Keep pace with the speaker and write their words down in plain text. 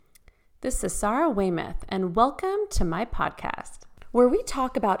This is Sarah Weymouth, and welcome to my podcast, where we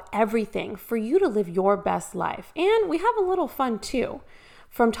talk about everything for you to live your best life. And we have a little fun too.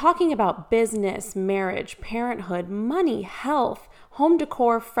 From talking about business, marriage, parenthood, money, health, home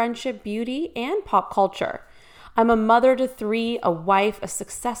decor, friendship, beauty, and pop culture. I'm a mother to 3, a wife, a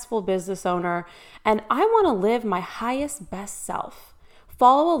successful business owner, and I want to live my highest, best self.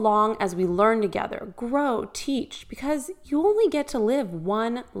 Follow along as we learn together, grow, teach, because you only get to live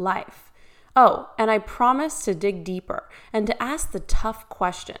one life. Oh, and I promise to dig deeper and to ask the tough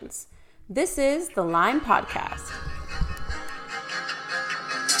questions. This is the Lime Podcast.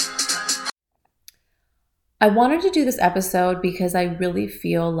 I wanted to do this episode because I really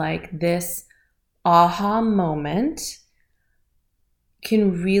feel like this aha moment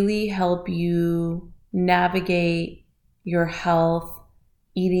can really help you navigate your health,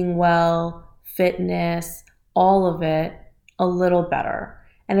 eating well, fitness, all of it a little better.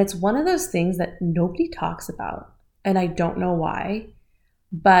 And it's one of those things that nobody talks about. And I don't know why,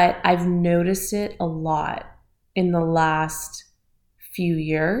 but I've noticed it a lot in the last few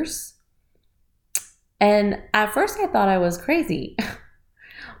years. And at first I thought I was crazy,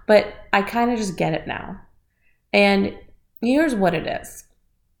 but I kind of just get it now. And here's what it is.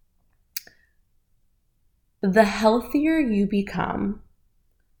 The healthier you become,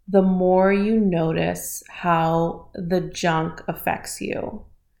 the more you notice how the junk affects you.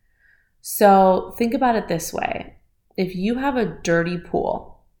 So think about it this way. If you have a dirty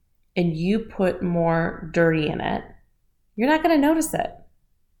pool and you put more dirty in it, you're not going to notice it.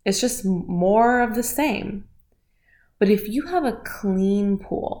 It's just more of the same. But if you have a clean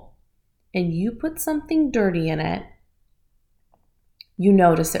pool and you put something dirty in it, you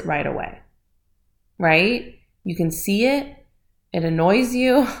notice it right away, right? You can see it. It annoys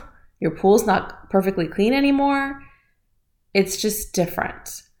you. Your pool's not perfectly clean anymore. It's just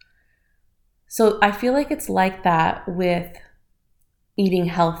different. So I feel like it's like that with eating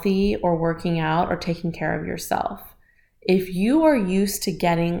healthy or working out or taking care of yourself. If you are used to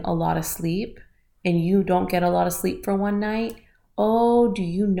getting a lot of sleep and you don't get a lot of sleep for one night, oh, do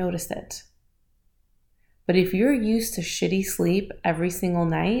you notice it? But if you're used to shitty sleep every single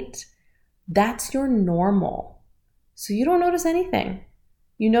night, that's your normal. So you don't notice anything.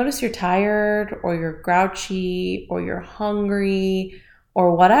 You notice you're tired or you're grouchy or you're hungry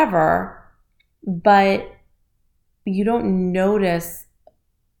or whatever, but you don't notice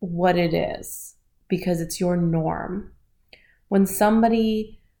what it is because it's your norm. When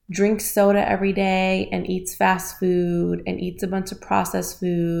somebody drinks soda every day and eats fast food and eats a bunch of processed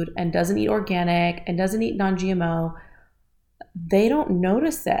food and doesn't eat organic and doesn't eat non-GMO, they don't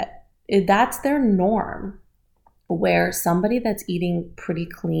notice it. That's their norm. Where somebody that's eating pretty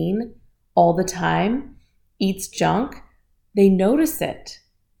clean all the time eats junk, they notice it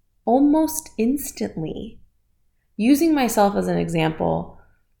almost instantly. Using myself as an example,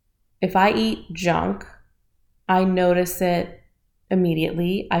 if I eat junk, I notice it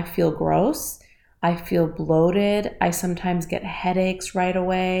immediately. I feel gross. I feel bloated. I sometimes get headaches right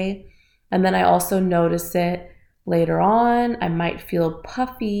away. And then I also notice it later on. I might feel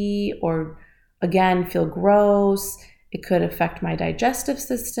puffy or again, feel gross. It could affect my digestive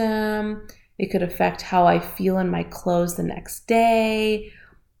system. It could affect how I feel in my clothes the next day,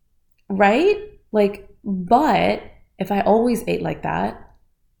 right? But if I always ate like that,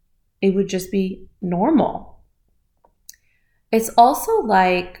 it would just be normal. It's also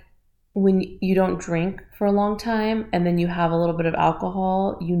like when you don't drink for a long time and then you have a little bit of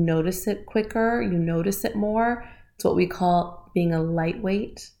alcohol, you notice it quicker, you notice it more. It's what we call being a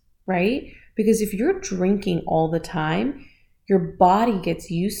lightweight, right? Because if you're drinking all the time, your body gets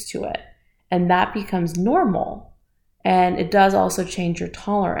used to it and that becomes normal. And it does also change your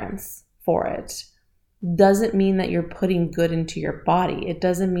tolerance for it. Doesn't mean that you're putting good into your body. It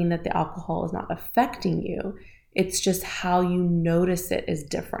doesn't mean that the alcohol is not affecting you. It's just how you notice it is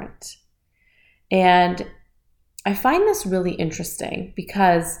different. And I find this really interesting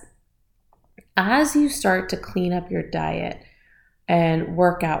because as you start to clean up your diet, and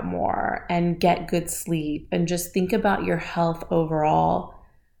work out more and get good sleep and just think about your health overall,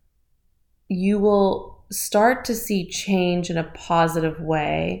 you will start to see change in a positive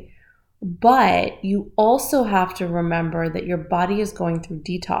way. But you also have to remember that your body is going through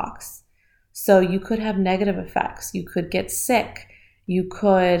detox. So you could have negative effects. You could get sick. You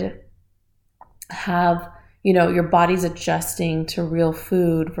could have, your body's adjusting to real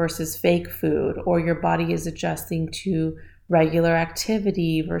food versus fake food, or your body is adjusting to regular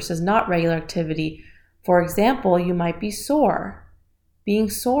activity versus not regular activity. For example, you might be sore. Being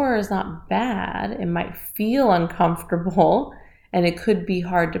sore is not bad. It might feel uncomfortable and it could be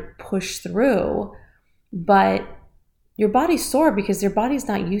hard to push through, but your body's sore because your body's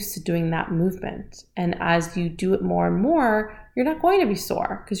not used to doing that movement. And as you do it more and more, you're not going to be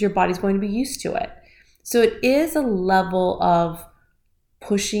sore because your body's going to be used to it. So it is a level of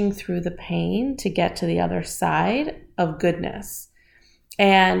pushing through the pain to get to the other side of goodness.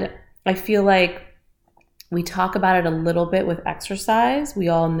 And I feel like we talk about it a little bit with exercise. We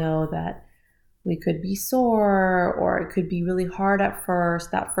all know that we could be sore, or it could be really hard at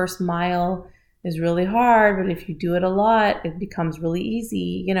first. That first mile is really hard, but if you do it a lot, it becomes really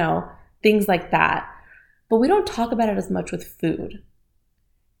easy, things like that. But we don't talk about it as much with food.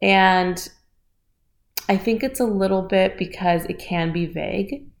 And I think it's a little bit because it can be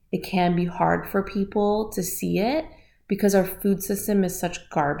vague. It can be hard for people to see it because our food system is such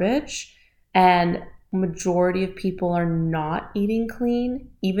garbage, and majority of people are not eating clean,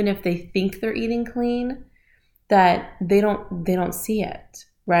 even if they think they're eating clean, that they don't see it,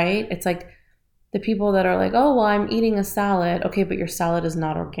 right? It's like the people that are like, oh, well, I'm eating a salad. Okay, but your salad is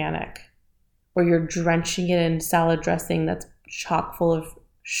not organic. Or you're drenching it in salad dressing that's chock full of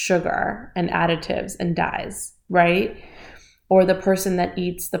sugar and additives and dyes, right? Or the person that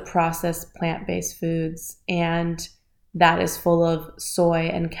eats the processed plant-based foods and that is full of soy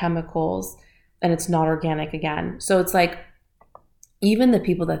and chemicals and it's not organic again. So it's like even the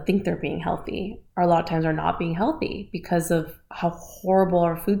people that think they're being healthy are a lot of times are not being healthy because of how horrible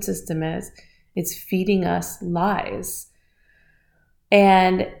our food system is. It's feeding us lies.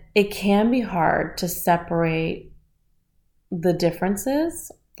 And it can be hard to separate the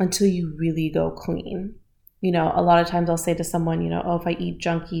differences until you really go clean. A lot of times I'll say to someone, oh, if I eat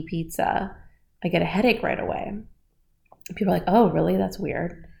junky pizza, I get a headache right away. People are like, oh, really? That's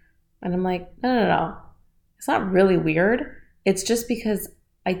weird. And I'm like, no. It's not really weird. It's just because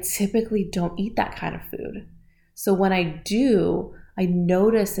I typically don't eat that kind of food. So when I do, I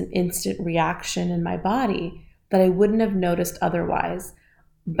notice an instant reaction in my body that I wouldn't have noticed otherwise.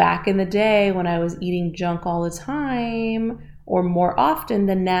 Back in the day when I was eating junk all the time, or more often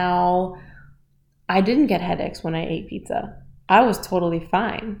than now, I didn't get headaches when I ate pizza. I was totally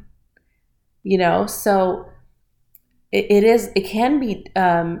fine. So it can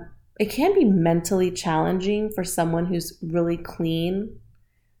be mentally challenging for someone who's really clean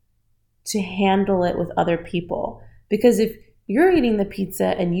to handle it with other people. Because if you're eating the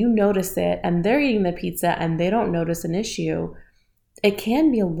pizza and you notice it, and they're eating the pizza and they don't notice an issue, it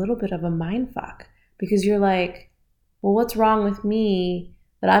can be a little bit of a mind fuck because you're like, well, what's wrong with me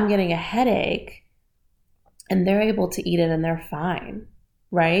that I'm getting a headache and they're able to eat it and they're fine,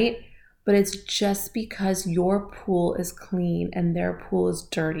 right? But it's just because your pool is clean and their pool is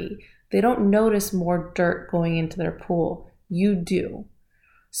dirty. They don't notice more dirt going into their pool. You do.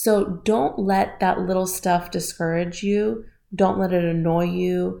 So don't let that little stuff discourage you. Don't let it annoy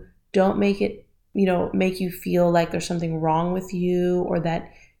you. Don't make it, make you feel like there's something wrong with you or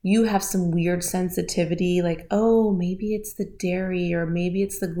that you have some weird sensitivity, like, oh, maybe it's the dairy or maybe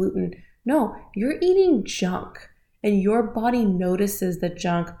it's the gluten. No, you're eating junk and your body notices the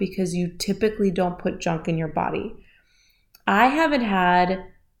junk because you typically don't put junk in your body. I haven't had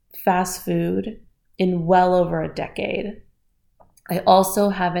fast food in well over a decade. I also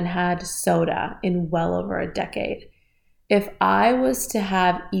haven't had soda in well over a decade. If I was to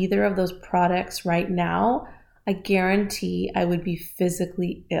have either of those products right now, I guarantee I would be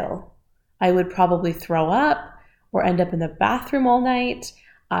physically ill. I would probably throw up or end up in the bathroom all night.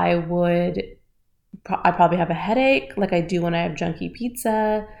 I probably have a headache like I do when I have junky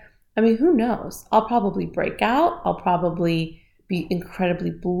pizza. I mean, who knows? I'll probably break out. I'll probably be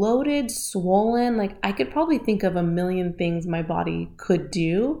incredibly bloated, swollen. Like I could probably think of a million things my body could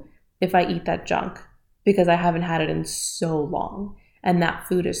do if I eat that junk because I haven't had it in so long. And that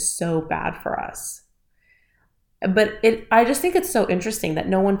food is so bad for us. But I just think it's so interesting that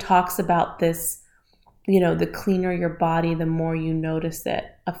no one talks about this, the cleaner your body, the more you notice it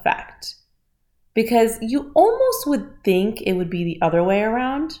effect. Because you almost would think it would be the other way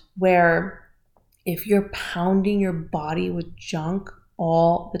around, where if you're pounding your body with junk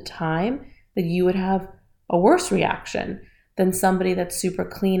all the time, that you would have a worse reaction than somebody that's super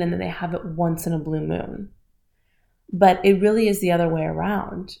clean and then they have it once in a blue moon. But it really is the other way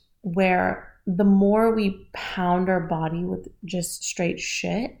around, where the more we pound our body with just straight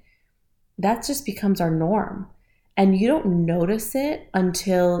shit, that just becomes our norm. And you don't notice it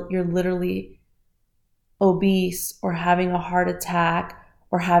until you're literally obese or having a heart attack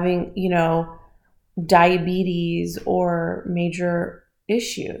or having, diabetes or major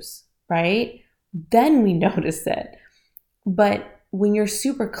issues, right? Then we notice it. But when you're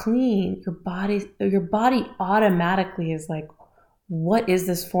super clean, your body automatically is like, what is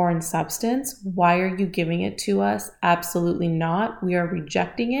this foreign substance? Why are you giving it to us? Absolutely not. We are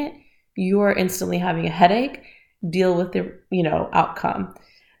rejecting it. You are instantly having a headache. Deal with the, outcome.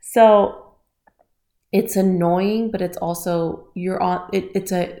 So it's annoying, but it's also,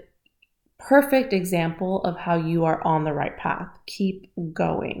 it's a perfect example of how you are on the right path. Keep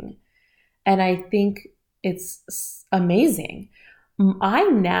going. And I think it's amazing. I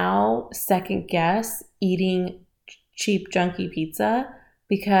now second guess eating cheap, junky pizza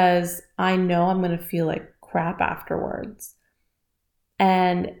because I know I'm going to feel like crap afterwards.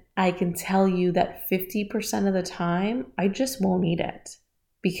 And I can tell you that 50% of the time, I just won't eat it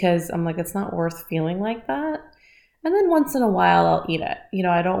because I'm like, it's not worth feeling like that. And then once in a while, I'll eat it.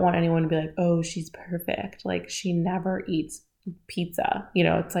 I don't want anyone to be like, oh, she's perfect. Like, she never eats pizza.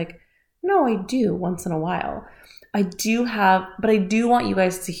 It's like, no, I do once in a while. I do want you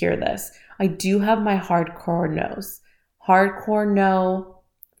guys to hear this. I do have my hardcore no's. Hardcore no,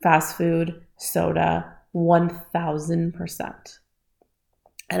 fast food, soda, 1000%.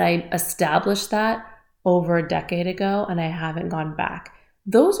 And I established that over a decade ago, and I haven't gone back.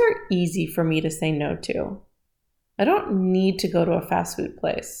 Those are easy for me to say no to. I don't need to go to a fast food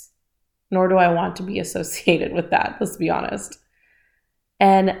place, nor do I want to be associated with that, let's be honest.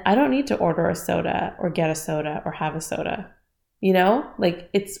 And I don't need to order a soda or get a soda or have a soda.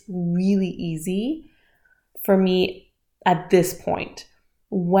 It's really easy for me at this point.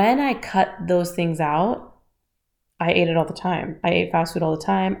 When I cut those things out, I ate it all the time. I ate fast food all the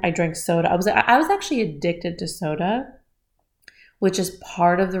time. I drank soda. I was actually addicted to soda, which is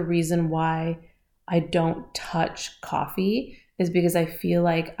part of the reason why I don't touch coffee, is because I feel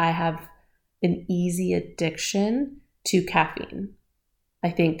like I have an easy addiction to caffeine. I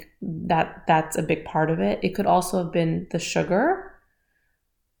think that's a big part of it. It could also have been the sugar,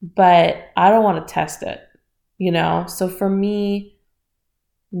 but I don't want to test it, So for me,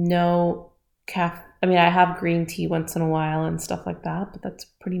 no caffeine. I mean, I have green tea once in a while and stuff like that, but that's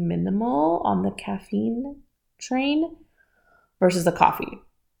pretty minimal on the caffeine train versus the coffee.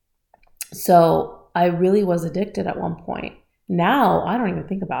 So I really was addicted at one point. Now I don't even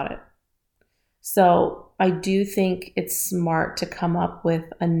think about it. So I do think it's smart to come up with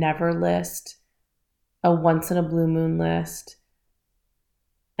a never list, a once in a blue moon list,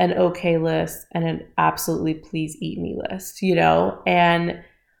 an okay list, and an absolutely please eat me list, and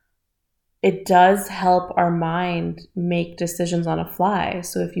it does help our mind make decisions on a fly.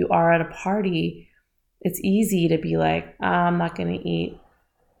 So if you are at a party, it's easy to be like, I'm not going to eat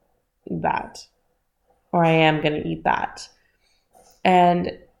that, or I am going to eat that.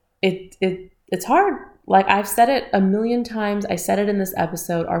 And it's hard. Like, I've said it a million times. I said it in this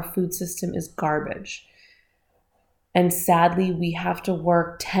episode. Our food system is garbage. And sadly, we have to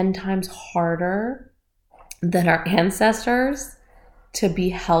work 10 times harder than our ancestors to be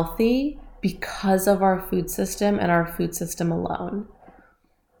healthy because of our food system and our food system alone.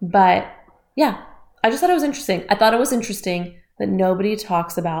 But yeah, I just thought it was interesting. I thought it was interesting that nobody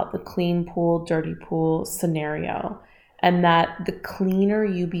talks about the clean pool, dirty pool scenario, and that the cleaner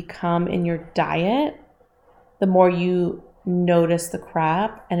you become in your diet, the more you notice the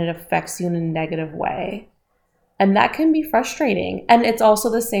crap and it affects you in a negative way. And that can be frustrating. And it's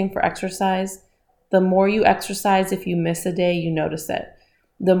also the same for exercise. The more you exercise, if you miss a day, you notice it.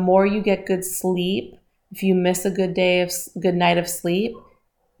 The more you get good sleep, if you miss a good night of sleep,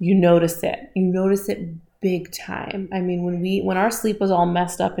 you notice it. You notice it big time. I mean, when our sleep was all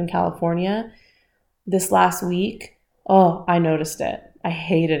messed up in California this last week, oh, I noticed it. I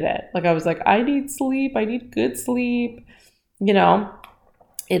hated it. Like, I was like, I need sleep. I need good sleep.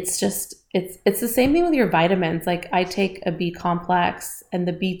 It's the same thing with your vitamins. Like, I take a B complex and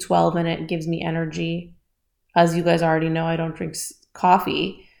the B12 in it gives me energy. As you guys already know, I don't drink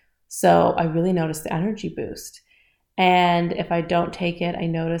coffee. So I really notice the energy boost. And if I don't take it, I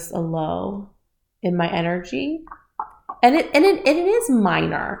notice a low in my energy. And it is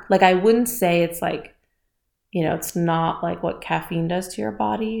minor. Like, I wouldn't say it's like, it's not like what caffeine does to your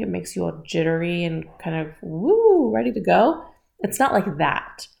body. It makes you all jittery and kind of, woo, ready to go. It's not like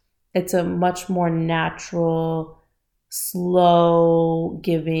that. It's a much more natural, slow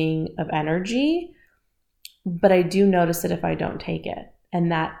giving of energy. But I do notice it if I don't take it. And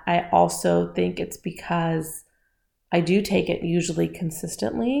that I also think it's because I do take it usually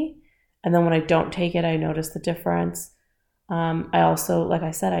consistently. And then when I don't take it, I notice the difference. I also, like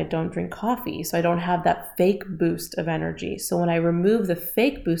I said, I don't drink coffee. So I don't have that fake boost of energy. So when I remove the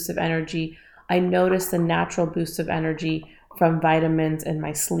fake boost of energy, I notice the natural boost of energy from vitamins and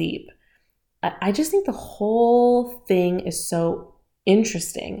my sleep. I just think the whole thing is so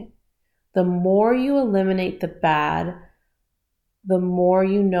interesting. The more you eliminate the bad, the more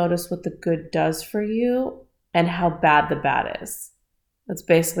you notice what the good does for you and how bad the bad is. That's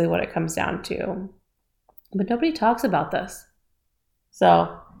basically what it comes down to. But nobody talks about this.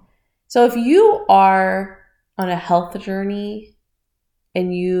 So if you are on a health journey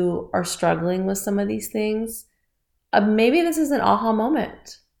and you are struggling with some of these things, maybe this is an aha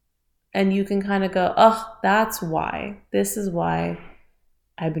moment. And you can kind of go, oh, that's why. This is why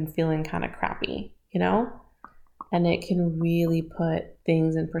I've been feeling kind of crappy, And it can really put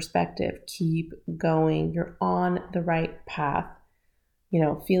things in perspective. Keep going. You're on the right path.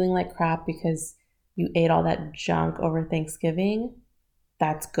 Feeling like crap because you ate all that junk over Thanksgiving,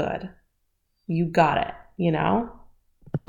 that's good. You got it,